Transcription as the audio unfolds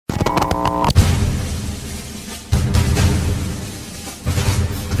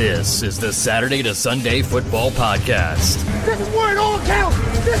This is the Saturday to Sunday Football Podcast. This is where it all counts.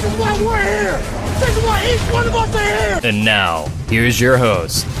 This is why we're here. This is why each one of us are here. And now, here's your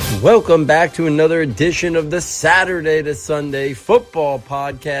host. Welcome back to another edition of the Saturday to Sunday Football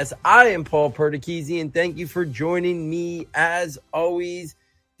Podcast. I am Paul Perticchese, and thank you for joining me as always.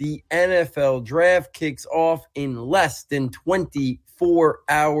 The NFL Draft kicks off in less than 24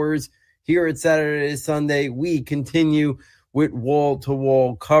 hours. Here at Saturday to Sunday, we continue with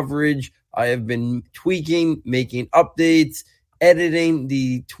wall-to-wall coverage. I have been tweaking, making updates, editing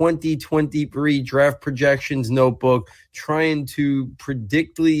the 2023 draft projections notebook, trying to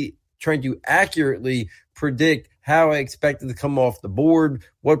accurately predict how I expect it to come off the board,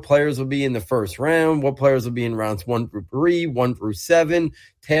 what players will be in the first round, what players will be in rounds 1 through 3, 1 through 7,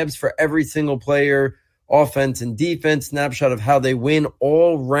 tabs for every single player, offense and defense, snapshot of how they win,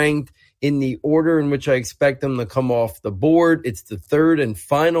 all ranked in the order in which I expect them to come off the board. It's the third and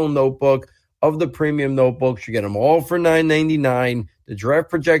final notebook of the premium notebooks. You get them all for $9.99. The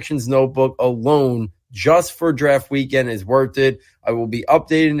draft projections notebook alone, just for draft weekend, is worth it. I will be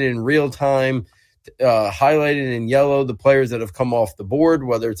updating it in real time, highlighted in yellow the players that have come off the board,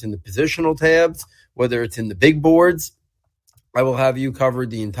 whether it's in the positional tabs, whether it's in the big boards. I will have you covered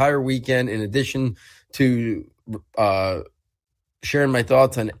the entire weekend in addition to sharing my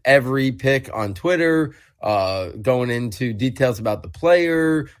thoughts on every pick on Twitter, going into details about the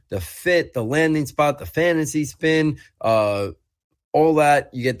player, the fit, the landing spot, the fantasy spin, all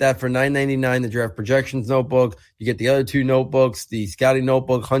that. You get that for $9.99, the draft projections notebook. You get the other two notebooks, the scouting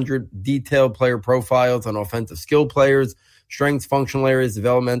notebook, 100 detailed player profiles on offensive skill players, strengths, functional areas,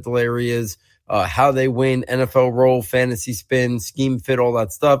 developmental areas, how they win, NFL role, fantasy spin, scheme fit, all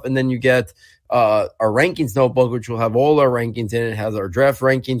that stuff. And then you get our rankings notebook, which will have all our rankings in it. It has our draft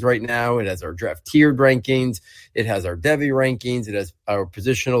rankings right now. It has our draft tiered rankings. It has our Devy rankings. It has our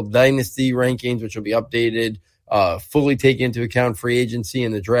positional dynasty rankings, which will be updated, fully taking into account free agency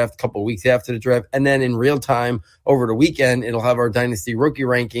and the draft a couple of weeks after the draft. And then in real time over the weekend, it'll have our dynasty rookie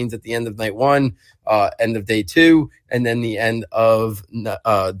rankings at the end of night 1, end of day 2, and then the end of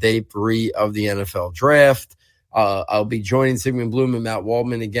day 3 of the NFL draft. I'll be joining Sigmund Bloom and Matt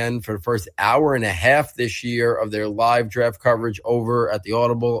Waldman again for the first hour and a half this year of their live draft coverage over at the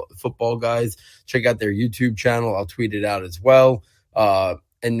Audible Football Guys. Check out their YouTube channel. I'll tweet it out as well.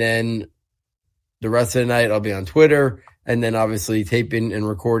 And then the rest of the night, I'll be on Twitter. And then obviously taping and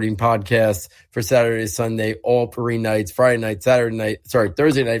recording podcasts for Saturday, Sunday, all 3 nights, Thursday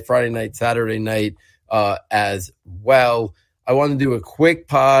night, Friday night, Saturday night as well. I want to do a quick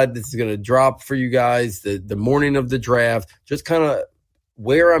pod. This is going to drop for you guys the morning of the draft, just kind of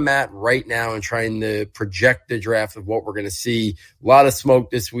where I'm at right now and trying to project the draft of what we're going to see. A lot of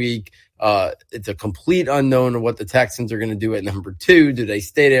smoke this week. It's a complete unknown of what the Texans are going to do at number 2. Do they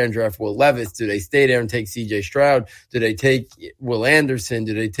stay there and draft Will Levis? Do they stay there and take C.J. Stroud? Do they take Will Anderson?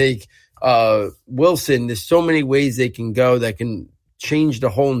 Do they take Wilson? There's so many ways they can go that can change the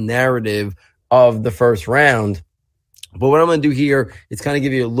whole narrative of the first round. But what I'm going to do here is kind of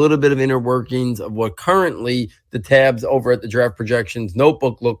give you a little bit of inner workings of what currently the tabs over at the draft projections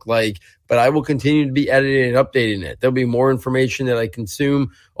notebook look like. But I will continue to be editing and updating it. There'll be more information that I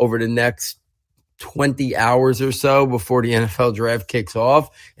consume over the next 20 hours or so before the NFL draft kicks off.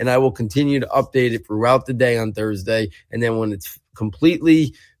 And I will continue to update it throughout the day on Thursday. And then when it's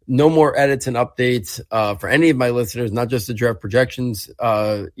completely no more edits and updates for any of my listeners, not just the draft projections,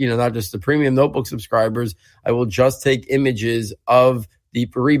 not just the premium notebook subscribers. I will just take images of the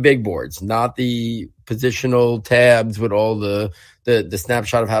 3 big boards, not the positional tabs with all the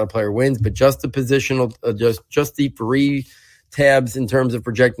snapshot of how the player wins, but just the positional, just the 3 tabs in terms of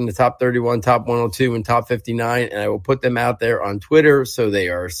projecting the top 31, top 102, and top 59. And I will put them out there on Twitter so they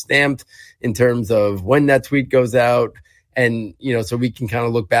are stamped in terms of when that tweet goes out. And, so we can kind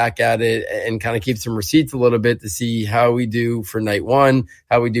of look back at it and kind of keep some receipts a little bit to see how we do for night 1,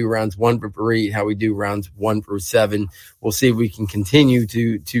 how we do rounds 1 through 3, how we do rounds 1 through 7. We'll see if we can continue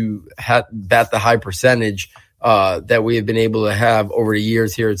to bat the high percentage that we have been able to have over the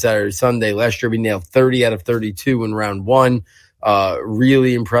years here at Saturday, Sunday. Last year, we nailed 30 out of 32 in round 1.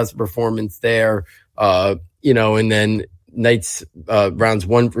 Really impressive performance there. And then nights, rounds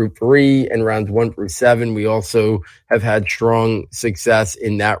 1 through 3 and rounds 1 through 7. We also have had strong success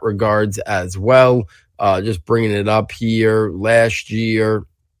in that regards as well. Just bringing it up here. Last year,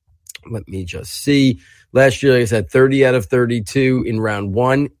 let me just see. Last year, like I said, 30 out of 32 in round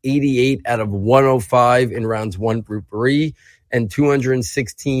 1, 88 out of 105 in rounds 1 through 3, and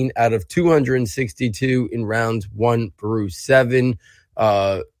 216 out of 262 in rounds 1 through 7.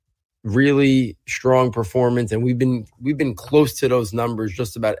 really strong performance, and we've been close to those numbers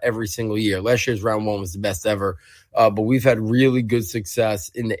just about every single year. Last year's round one was the best ever, but we've had really good success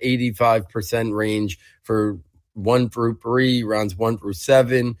in the 85% range for 1 through 3, rounds 1 through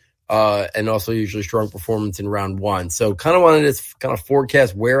 7, and also usually strong performance in round 1. So kind of wanted to kind of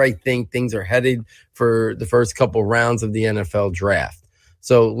forecast where I think things are headed for the first couple rounds of the NFL draft.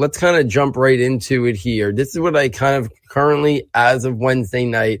 So let's kind of jump right into it here. This is what I kind of currently, as of Wednesday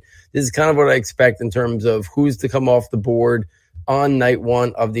night, this is kind of what I expect in terms of who's to come off the board on night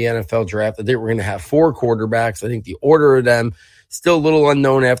one of the NFL draft. I think we're going to have 4 quarterbacks. I think the order of them still a little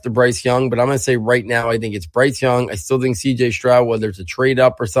unknown after Bryce Young, but I'm going to say right now I think it's Bryce Young. I still think CJ Stroud, whether it's a trade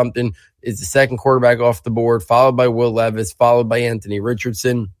up or something, is the second quarterback off the board, followed by Will Levis, followed by Anthony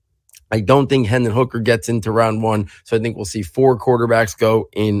Richardson. I don't think Hendon Hooker gets into round 1, so I think we'll see 4 quarterbacks go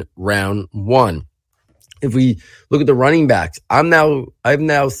in round 1. If we look at the running backs, I've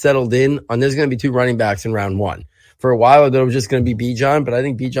now settled in on there's going to be 2 running backs in round 1. For a while, I thought it was just going to be Bijan, but I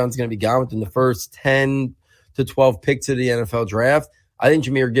think Bijan's going to be gone within the first 10 to 12 picks of the NFL draft. I think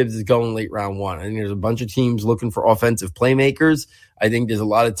Jahmyr Gibbs is going late round 1. I think there's a bunch of teams looking for offensive playmakers. I think there's a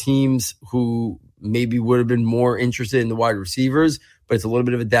lot of teams who maybe would have been more interested in the wide receivers, but it's a little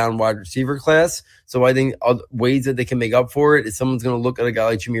bit of a down wide receiver class. So I think ways that they can make up for it is someone's going to look at a guy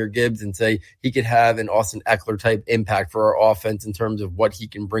like Jahmyr Gibbs and say he could have an Austin Eckler type impact for our offense in terms of what he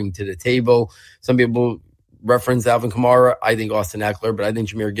can bring to the table. Some people reference Alvin Kamara. I think Austin Eckler, but I think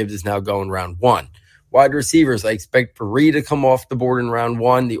Jahmyr Gibbs is now going round 1. Wide receivers, I expect Pari to come off the board in round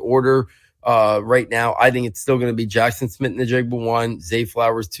 1. The order right now, I think it's still going to be Jackson Smith-Njigba 1, Zay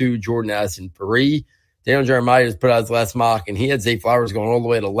Flowers 2, Jordan Addison, Pari. Daniel Jeremiah just put out his last mock, and he had Zay Flowers going all the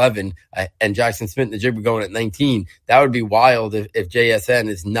way at 11 and Jackson Smith-Njigba going at 19. That would be wild if JSN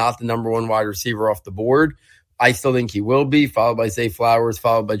is not the number 1 wide receiver off the board. I still think he will be, followed by Zay Flowers,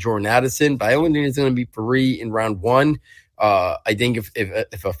 followed by Jordan Addison. But I only think it's going to be Pari in round 1. I think if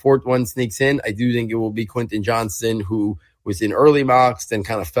a 4th one sneaks in, I do think it will be Quentin Johnston, who was in early mocks, then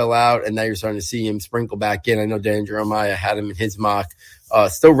kind of fell out, and now you're starting to see him sprinkle back in. I know Dan Jeremiah had him in his mock.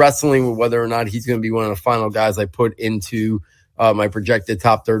 Still wrestling with whether or not he's going to be one of the final guys I put into my projected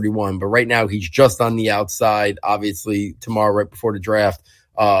top 31. But right now, he's just on the outside. Obviously, tomorrow, right before the draft,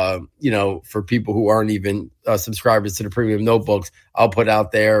 for people who aren't even subscribers to the premium notebooks, I'll put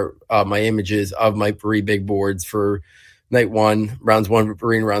out there my images of my 3 big boards for night 1, rounds 1 for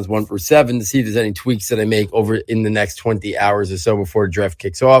 3 and rounds 1 for 7 to see if there's any tweaks that I make over in the next 20 hours or so before the draft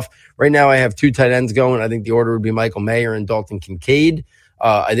kicks off. Right now, I have 2 tight ends going. I think the order would be Michael Mayer and Dalton Kincaid.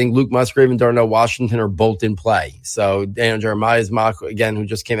 I think Luke Musgrave and Darnell Washington are both in play. So Daniel Jeremiah's mock, again, who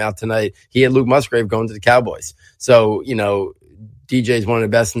just came out tonight, he had Luke Musgrave going to the Cowboys. So, DJ is one of the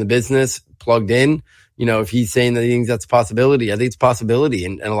best in the business, plugged in. If he's saying that he thinks that's a possibility, I think it's a possibility.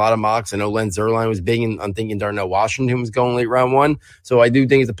 And a lot of mocks, I know Len Zerline was big, and I'm thinking Darnell Washington was going late round 1. So I do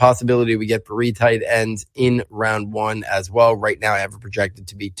think it's a possibility we get 3 tight ends in round 1 as well. Right now, I have it projected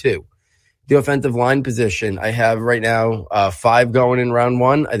to be 2. The offensive line position, I have right now 5 going in round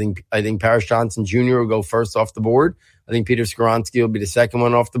 1. I think Paris Johnson Jr. will go first off the board. I think Peter Skoronski will be the second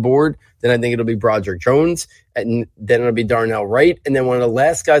one off the board. Then I think it'll be Broderick Jones, and then it'll be Darnell Wright. And then one of the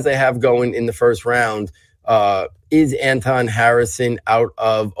last guys I have going in the first round is Anton Harrison out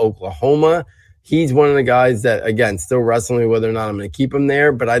of Oklahoma. He's one of the guys that, again, still wrestling whether or not I'm going to keep him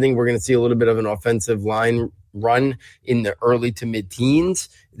there, but I think we're going to see a little bit of an offensive line run in the early to mid-teens.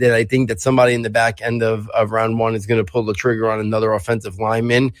 That I think that somebody in the back end of round 1 is going to pull the trigger on another offensive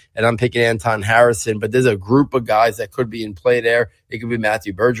lineman, and I'm picking Anton Harrison. But there's a group of guys that could be in play there. It could be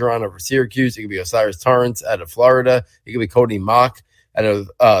Matthew Bergeron over Syracuse. It could be Osiris Torrance out of Florida. It could be Cody Mock out of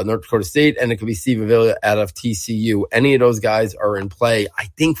North Dakota State, and it could be Steve Avila out of TCU. Any of those guys are in play. I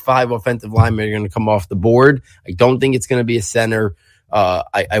think 5 offensive linemen are going to come off the board. I don't think it's going to be a center.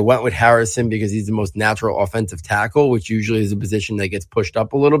 I went with Harrison because he's the most natural offensive tackle, which usually is a position that gets pushed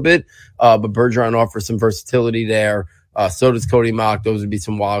up a little bit. But Bergeron offers some versatility there. So does Cody Mock. Those would be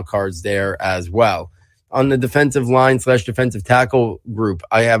some wild cards there as well. On the defensive line / defensive tackle group,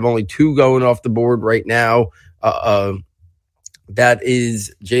 I have only 2 going off the board right now. That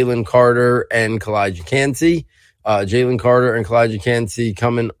is Jalen Carter and Kalijah Kancey. Jalen Carter and Kalijah Kancey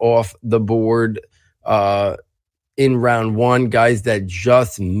coming off the board in round 1, guys that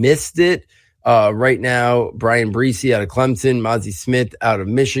just missed it. Right now, Brian Breesy out of Clemson, Mozzie Smith out of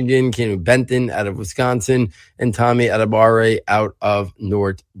Michigan, Keanu Benton out of Wisconsin, and Tommy Adebawore out of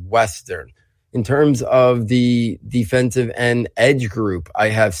Northwestern. In terms of the defensive end edge group, I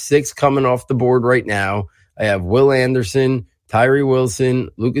have 6 coming off the board right now. I have Will Anderson, Tyree Wilson,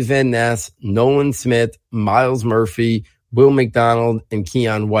 Lucas Van Ness, Nolan Smith, Miles Murphy, Will McDonald and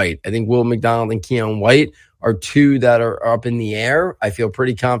Keon White. I think Will McDonald and Keon White are two that are up in the air. I feel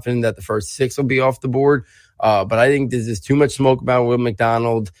pretty confident that the first 6 will be off the board. But I think there's just too much smoke about Will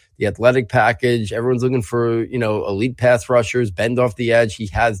McDonald, the athletic package. Everyone's looking for, elite pass rushers, bend off the edge. He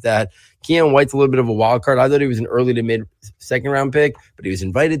has that. Keon White's a little bit of a wild card. I thought he was an early to mid second round pick, but he was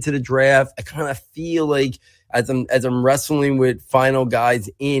invited to the draft. I kind of feel like as I'm wrestling with final guys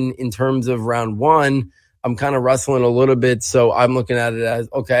in terms of round 1, I'm kind of wrestling a little bit. So I'm looking at it as,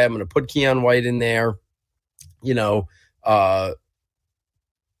 okay, I'm going to put Keon White in there. He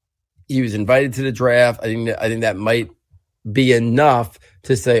was invited to the draft. I think that might be enough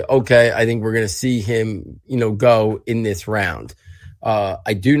to say, okay, I think we're going to see him, go in this round.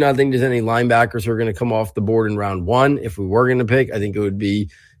 I do not think there's any linebackers who are going to come off the board in round 1. If we were going to pick, I think it would be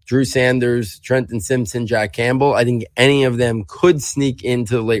Drew Sanders, Trenton Simpson, Jack Campbell. I think any of them could sneak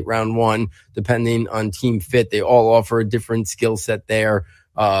into late round 1, depending on team fit. They all offer a different skill set there.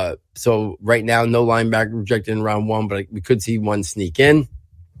 So right now, no linebacker projected in round 1, but we could see one sneak in.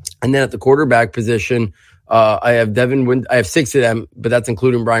 And then at the quarterback position, I have I have 6 of them, but that's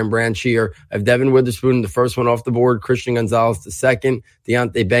including Brian Branch here. I have Devin Witherspoon, the first one off the board, Christian Gonzalez, the second,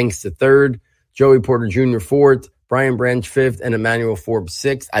 Deontay Banks, the third, Joey Porter Jr., 4th, Brian Branch, 5th, and Emmanuel Forbes,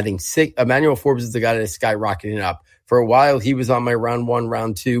 6th. I think Emmanuel Forbes is the guy that is skyrocketing up. For a while, he was on my round 1,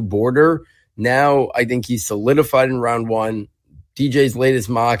 round 2 border. Now I think he's solidified in round 1. DJ's latest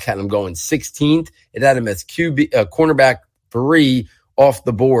mock had him going 16th. It had him as cornerback 3 off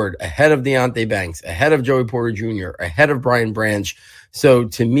the board, ahead of Deontay Banks, ahead of Joey Porter Jr., ahead of Brian Branch. So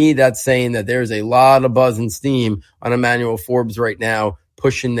to me, that's saying that there's a lot of buzz and steam on Emmanuel Forbes right now,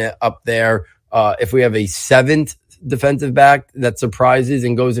 pushing it up there. If we have a 7th defensive back that surprises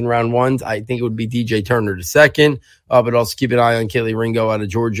and goes in round 1, I think it would be DJ Turner the second, but also keep an eye on Kelee Ringo out of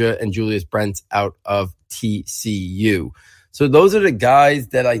Georgia and Julius Brents out of TCU. So those are the guys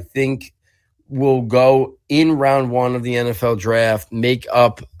that I think will go in round 1 of the NFL draft, make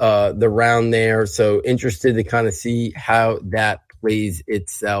up the round there. So interested to kind of see how that plays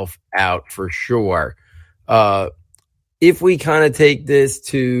itself out for sure. If we kind of take this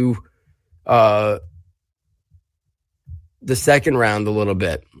to the second round a little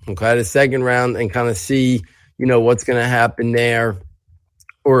bit, okay, the second round, and kind of see, what's going to happen there,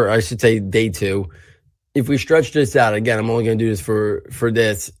 or I should say day 2. If we stretch this out, again, I'm only going to do this for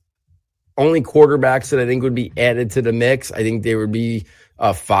this. Only quarterbacks that I think would be added to the mix. I think there would be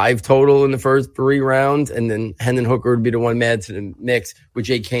 5 total in the first 3 rounds, and then Hendon Hooker would be the one added to the mix with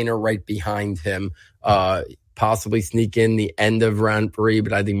Jake Haener right behind him. Possibly sneak in the end of round 3,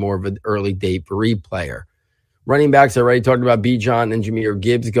 but I think more of an early day 3 player. Running backs, I already talked about Bijan and Jahmyr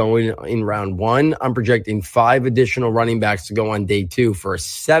Gibbs going in round 1. I'm projecting 5 additional running backs to go on day 2 for a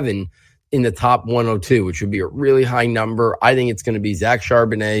 7 in the top 102, which would be a really high number. I think it's going to be Zach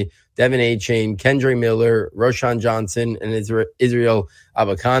Charbonnet, Devin Achane, Kendre Miller, Roschon Johnson, and Israel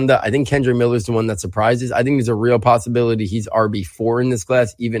Abanikanda. I think Kendre Miller is the one that surprises. I think there's a real possibility he's RB4 in this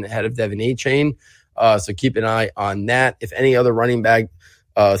class, even ahead of Devin Achane. So keep an eye on that. If any other running back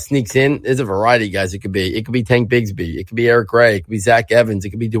sneaks in, there's a variety of guys it could be. It could be Tank Bigsby. It could be Eric Gray. It could be Zach Evans. It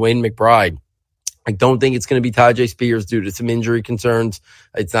could be Dwayne McBride. I don't think it's going to be Tyjae Spears due to some injury concerns.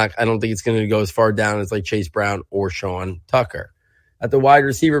 I don't think it's going to go as far down as like Chase Brown or Sean Tucker. At the wide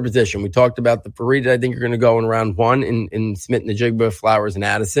receiver position, we talked about the 3 that I think are going to go in round 1 in Smith, Najigba, Flowers, and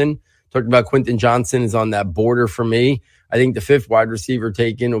Addison. Talked about Quentin Johnson is on that border for me. I think the 5th wide receiver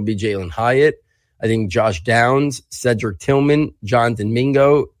taken will be Jalen Hyatt. I think Josh Downs, Cedric Tillman, Jonathan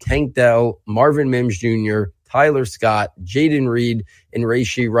Mingo, Tank Dell, Marvin Mims Jr., Tyler Scott, Jaden Reed, and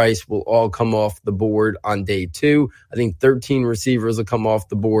Rashee Rice will all come off the board on day 2. I think 13 receivers will come off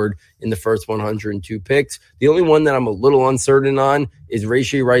the board in the first 102 picks. The only one that I'm a little uncertain on is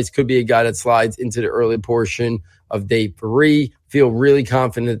Rashee Rice could be a guy that slides into the early portion of day 3. Feel really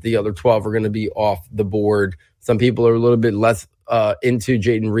confident that the other 12 are going to be off the board. Some people are a little bit less into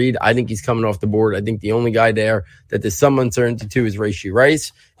Jaden Reed. I think he's coming off the board. I think the only guy there that there's some uncertainty to is Rashee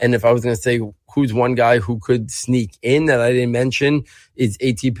Rice. And if I was going to say who's one guy who could sneak in that I didn't mention is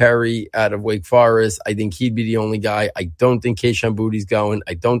A.T. Perry out of Wake Forest. I think he'd be the only guy. I don't think Kayshon Boutte's going.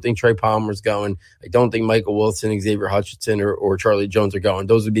 I don't think Trey Palmer's going. I don't think Michael Wilson, Xavier Hutchinson, or Charlie Jones are going.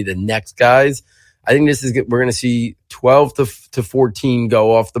 Those would be the next guys. I think we're going to see 12 to 14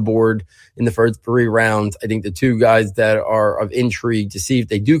 go off the board in the first 3 rounds. I think the 2 guys that are of intrigue to see if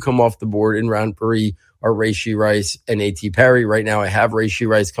they do come off the board in round 3 are Rashee Rice and A.T. Perry. Right now, I have Rashee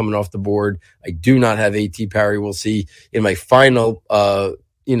Rice coming off the board. I do not have A.T. Perry. We'll see in my final,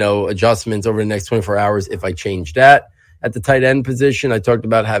 adjustments over the next 24 hours if I change that. At the tight end position, I talked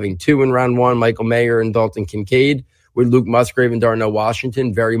about having 2 in round 1, Michael Mayer and Dalton Kincaid. with Luke Musgrave and Darnell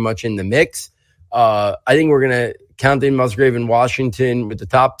Washington very much in the mix. I think we're going to count in Musgrave and Washington with the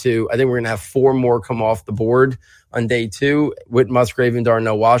top two. I think we're going to have 4 more come off the board on day 2 with Musgrave and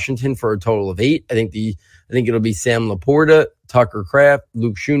Darnell Washington for a total of 8. I think it'll be Sam Laporta, Tucker Kraft,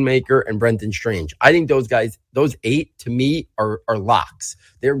 Luke Schoonmaker, and Brenton Strange. I think those guys, those 8 to me are locks.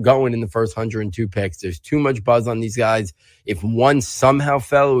 They're going in the first 102 picks. There's too much buzz on these guys. If one somehow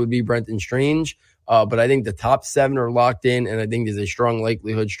fell, it would be Brenton Strange. But I think the top 7 are locked in, and I think there's a strong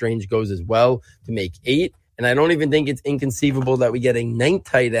likelihood Strange goes as well to make 8. And I don't even think it's inconceivable that we get a 9th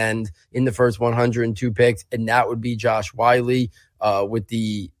tight end in the first 102 picks, and that would be Josh Whyle with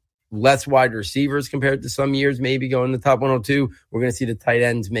the less wide receivers compared to some years, maybe going in the top 102. We're going to see the tight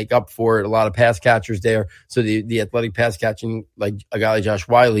ends make up for it. A lot of pass catchers there. So the athletic pass catching, like a guy like Josh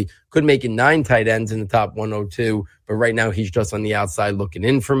Whyle, could make it 9 tight ends in the top 102. But right now he's just on the outside looking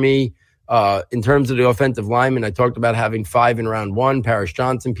in for me. In terms of the offensive linemen, I talked about having 5 in round 1, Paris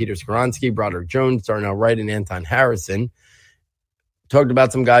Johnson, Peter Skoronski, Broderick Jones, Darnell Wright, and Anton Harrison. Talked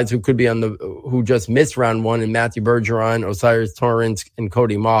about some guys who could be who just missed round 1 in Matthew Bergeron, Osiris Torrance, and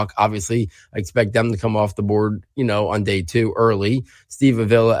Cody Mauch. Obviously, I expect them to come off the board, on day 2 early. Steve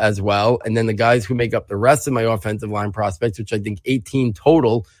Avila as well. And then the guys who make up the rest of my offensive line prospects, which I think 18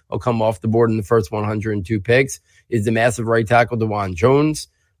 total will come off the board in the first 102 picks, is the massive right tackle DeJuan Jones,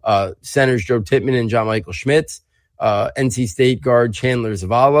 centers Joe Tippmann and John Michael Schmitz, NC State guard Chandler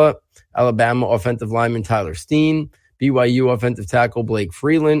Zavala, Alabama offensive lineman Tyler Steen, BYU offensive tackle Blake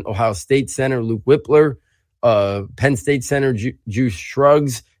Freeland, Ohio State center Luke Whippler, Penn State center Juice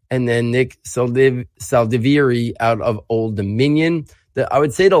Scruggs, and then Nick Saldiviri out of Old Dominion. I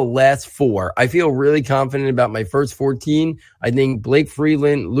would say the last 4. I feel really confident about my first 14. I think Blake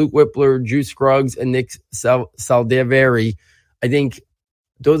Freeland, Luke Whippler, Juice Scruggs, and Nick Saldiviri. I think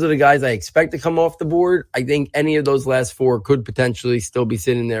those are the guys I expect to come off the board. I think any of those last 4 could potentially still be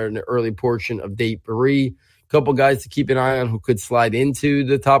sitting there in the early portion of day 3. Couple guys to keep an eye on who could slide into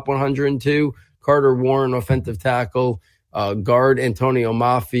the top 102. Carter Warren, offensive tackle, guard Antonio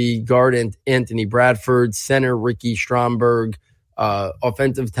Maffei, guard Anthony Bradford, center Ricky Stromberg,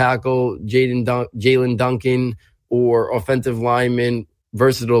 offensive tackle Jalen Duncan, or offensive lineman,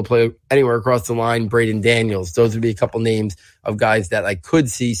 versatile player anywhere across the line, Braden Daniels. Those would be a couple names of guys that I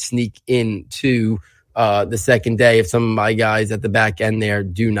could see sneak into the second day if some of my guys at the back end there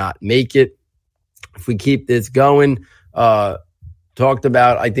do not make it. If we keep this going, talked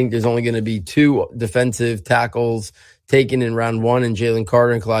about, I think there's only going to be 2 defensive tackles taken in round 1 in Jalen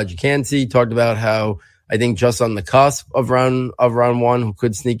Carter and Kalijah Kancey. Talked about how I think just on the cusp of round 1 who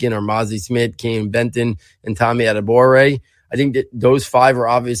could sneak in are Mozzie Smith, Kane Benton, and Tommy Adebawore. I think that those 5 are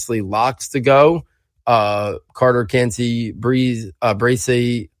obviously locks to go. Carter, Kancey, Brace,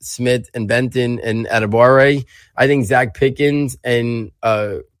 Smith, and Benton, and Adebawore. I think Zach Pickens and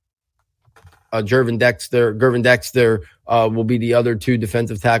Gervin Dexter will be the other 2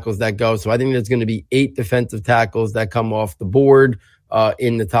 defensive tackles that go. So I think there's going to be 8 defensive tackles that come off the board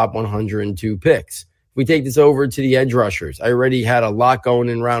in the top 102 picks. If we take this over to the edge rushers, I already had a lot going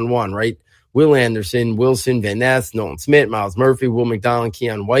in round 1, right? Will Anderson, Wilson, Van Ness, Nolan Smith, Miles Murphy, Will McDonald,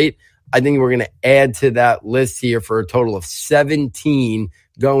 Keon White. I think we're going to add to that list here for a total of 17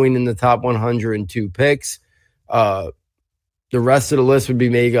 going in the top 102 picks. The rest of the list would be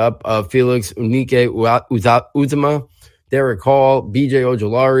made up of Felix Uzama, Derek Hall, BJ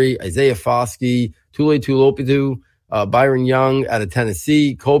Ojolari, Isaiah Foskey, Tule Tulopitu, Byron Young out of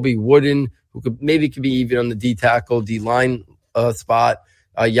Tennessee, Colby Wooden, who could be even on the D tackle, D line spot,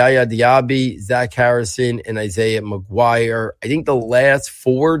 Yaya Diaby, Zach Harrison, and Isaiah McGuire. I think the last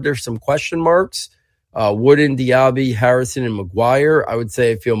 4, there's some question marks. Wooden, Diaby, Harrison, and McGuire. I would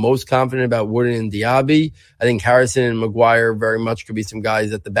say I feel most confident about Wooden and Diaby. I think Harrison and McGuire very much could be some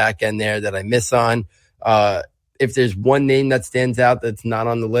guys at the back end there that I miss on. If there's one name that stands out that's not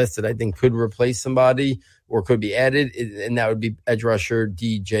on the list that I think could replace somebody or could be added, and that would be edge rusher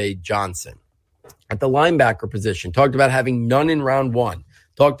DJ Johnson. At the linebacker position, talked about having none in round 1.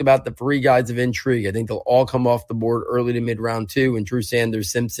 Talked about the 3 guys of intrigue. I think they'll all come off the board early to mid-round 2, and Drew Sanders,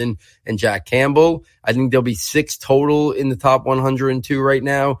 Simpson, and Jack Campbell. I think there'll be 6 total in the top 102 right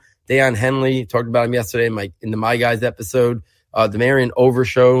now. Deion Henley, talked about him yesterday in the My Guys episode. Demarion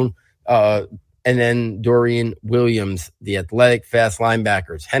Overshown, and then Dorian Williams, the athletic, fast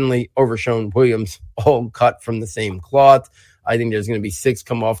linebackers. Henley, Overshown, Williams, all cut from the same cloth. I think there's going to be 6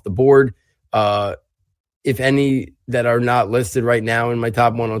 come off the board. If any that are not listed right now in my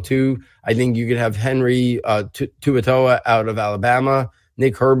top 102, I think you could have Henry Tuatoa out of Alabama,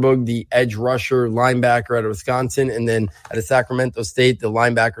 Nick Herbig, the edge rusher linebacker out of Wisconsin, and then out of Sacramento State, the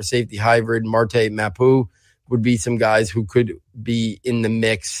linebacker safety hybrid Marte Mapu. would be some guys who could be in the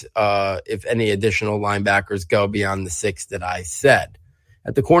mix if any additional linebackers go beyond the 6 that I said.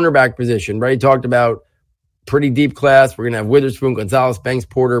 At the cornerback position, right? Talked about pretty deep class. We're going to have Witherspoon, Gonzalez, Banks,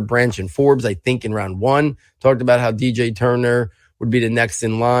 Porter, Branch, and Forbes, I think, in round 1. Talked about how DJ Turner would be the next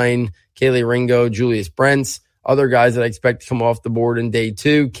in line. Kaylee Ringo, Julius Brents. Other guys that I expect to come off the board in day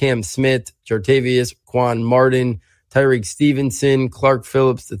 2, Cam Smith, Jartavius, Quan Martin, Tyreek Stevenson, Clark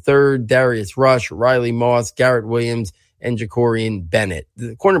Phillips III, Darius Rush, Riley Moss, Garrett Williams, and Jacorian Bennett.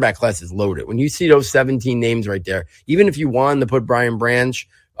 The cornerback class is loaded. When you see those 17 names right there, even if you wanted to put Brian Branch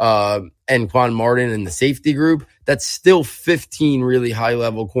and Quan Martin in the safety group, that's still 15 really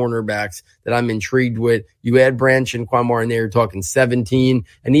high-level cornerbacks that I'm intrigued with. You add Branch and Quan Martin there, you're talking 17.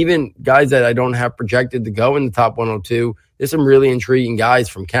 And even guys that I don't have projected to go in the top 102, there's some really intriguing guys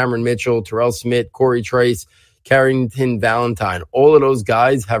from Cameron Mitchell, Terrell Smith, Corey Trice, Carrington Valentine. All of those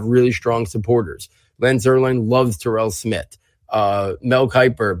guys have really strong supporters. Len Zerline loves Terrell Smith. Mel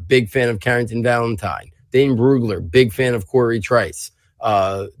Kiper, big fan of Carrington Valentine. Dane Brugler, big fan of Corey Trice.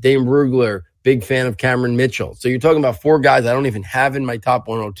 Dane Brugler, big fan of Cameron Mitchell. So you're talking about 4 guys I don't even have in my top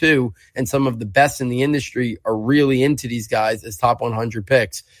 102, and some of the best in the industry are really into these guys as top 100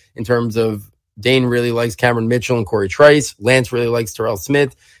 picks in terms of Dane really likes Cameron Mitchell and Corey Trice. Lance really likes Terrell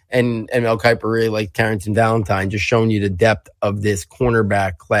Smith. And Mel Kiper really likes Carrington Valentine, just showing you the depth of this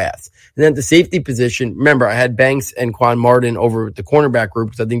cornerback class. And then at the safety position, remember, I had Banks and Quan Martin over at the cornerback group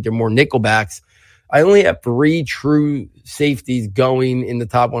because I think they're more nickelbacks. I only have 3 true safeties going in the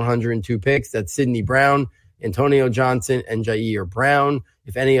top 102 picks. That's Sidney Brown, Antonio Johnson, and Jair Brown.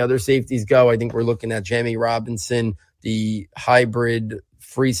 If any other safeties go, I think we're looking at Jamie Robinson, the hybrid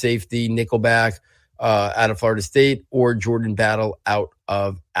free safety nickelback out of Florida State, or Jordan Battle out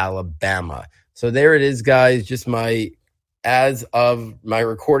of Alabama. So there it is, guys. Just as of my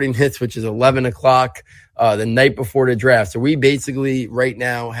recording hits, which is 11 o'clock, the night before the draft. So we basically right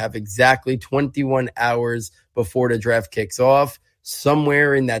now have exactly 21 hours before the draft kicks off.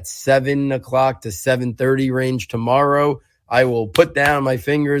 Somewhere in that 7 o'clock to 7:30 range tomorrow, I will put down my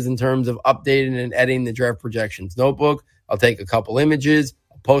fingers in terms of updating and editing the draft projections notebook. I'll take a couple images,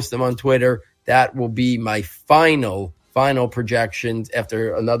 I'll post them on Twitter. That will be my final projections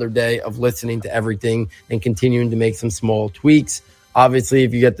after another day of listening to everything and continuing to make some small tweaks. Obviously,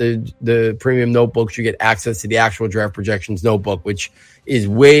 if you get the premium notebooks, you get access to the actual draft projections notebook, which is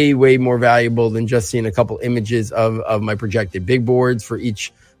way, way more valuable than just seeing a couple images of my projected big boards for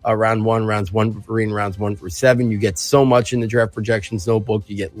each round 1, rounds 1 through 3, and rounds 1 through 7. You get so much in the draft projections notebook.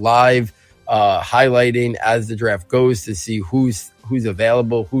 You get live highlighting as the draft goes to see who's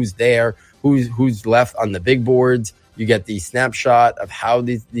available, who's there, who's left on the big boards. You get the snapshot of how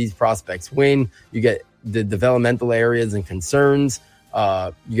these prospects win. You get the developmental areas and concerns.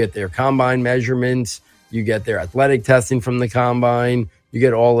 You get their combine measurements. You get their athletic testing from the combine. You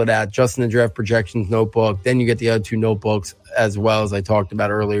get all of that just in the draft projections notebook. Then you get the other 2 notebooks as well, as I talked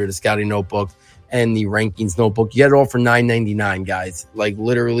about earlier, the scouting notebook and the rankings notebook. You get it all for $9.99, guys. Like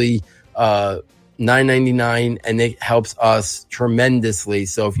literally $9.99, and it helps us tremendously.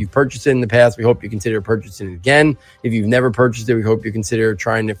 So if you've purchased it in the past, we hope you consider purchasing it again. If you've never purchased it, we hope you consider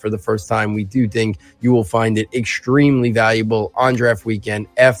trying it for the first time. We do think you will find it extremely valuable on draft weekend,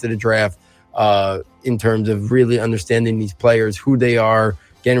 after the draft, in terms of really understanding these players, who they are,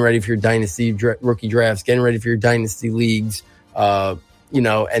 getting ready for your dynasty rookie drafts, getting ready for your dynasty leagues, and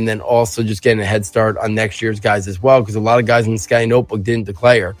then also just getting a head start on next year's guys as well, because a lot of guys in the scouting notebook didn't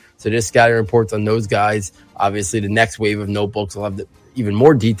declare. So this scouting reports on those guys. Obviously, the next wave of notebooks will have even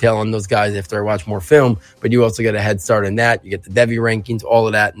more detail on those guys after I watch more film, but you also get a head start on that. You get the Devy rankings, all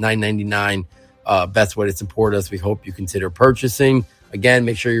of that, $9.99. Best way to support us. We hope you consider purchasing. Again,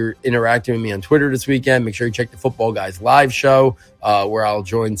 make sure you're interacting with me on Twitter this weekend. Make sure you check the Football Guys live show, where I'll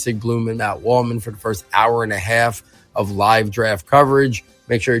join Sig Bloom and Matt Wallman for the first hour and a half of live draft coverage.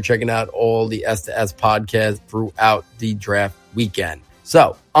 Make sure you're checking out all the S2S podcasts throughout the draft weekend.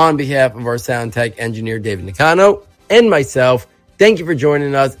 So, on behalf of our sound tech engineer, David Nicano, and myself, thank you for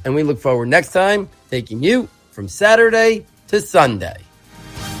joining us, and we look forward next time taking you from Saturday to Sunday.